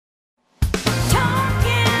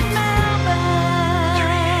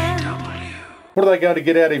What are they going to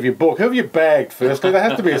get out of your book? Who have you bagged, firstly? There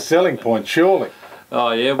has to be a selling point, surely. Oh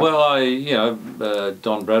yeah, well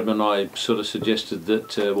Don Bradman, I sort of suggested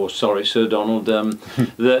that, Sir Donald,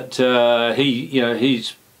 that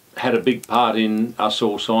he's had a big part in us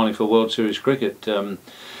all signing for World Series cricket.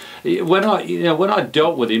 When I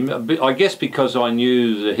dealt with him, I guess because I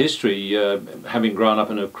knew the history, having grown up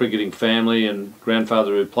in a cricketing family and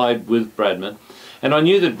grandfather who played with Bradman, and I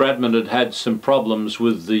knew that Bradman had had some problems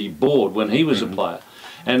with the board when he was a player.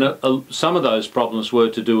 And some of those problems were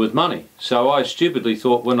to do with money. So I stupidly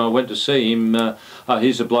thought when I went to see him,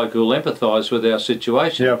 he's a bloke who'll empathise with our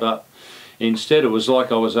situation. Yep. But instead it was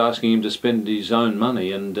like I was asking him to spend his own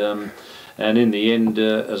money. And in the end,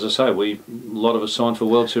 as I say, a lot of us signed for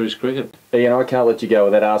World Series cricket. Ian, I can't let you go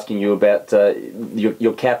without asking you about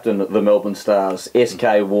your captain at the Melbourne Stars,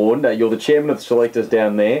 S.K. Warne. You're the chairman of the selectors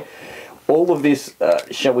down there. All of this,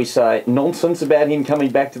 shall we say, nonsense about him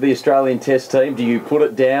coming back to the Australian Test team, do you put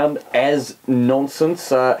it down as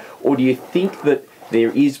nonsense, or do you think that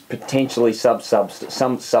there is potentially some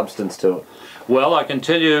substance to it? Well, I can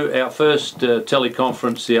tell you our first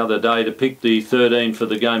teleconference the other day to pick the 13 for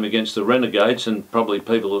the game against the Renegades, and probably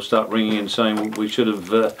people will start ringing and saying we should have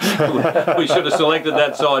selected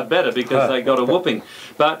that side better because they got a whooping.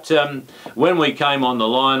 But when we came on the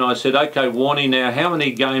line, I said, "Okay, Warnie, now how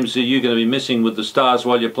many games are you going to be missing with the Stars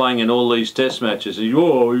while you're playing in all these Test matches?" He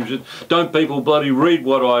said, "Don't people bloody read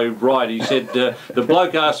what I write?" He said, "The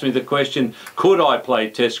bloke asked me the question, could I play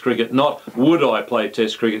Test cricket, not would I play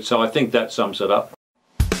Test cricket?" So I think that sums it up.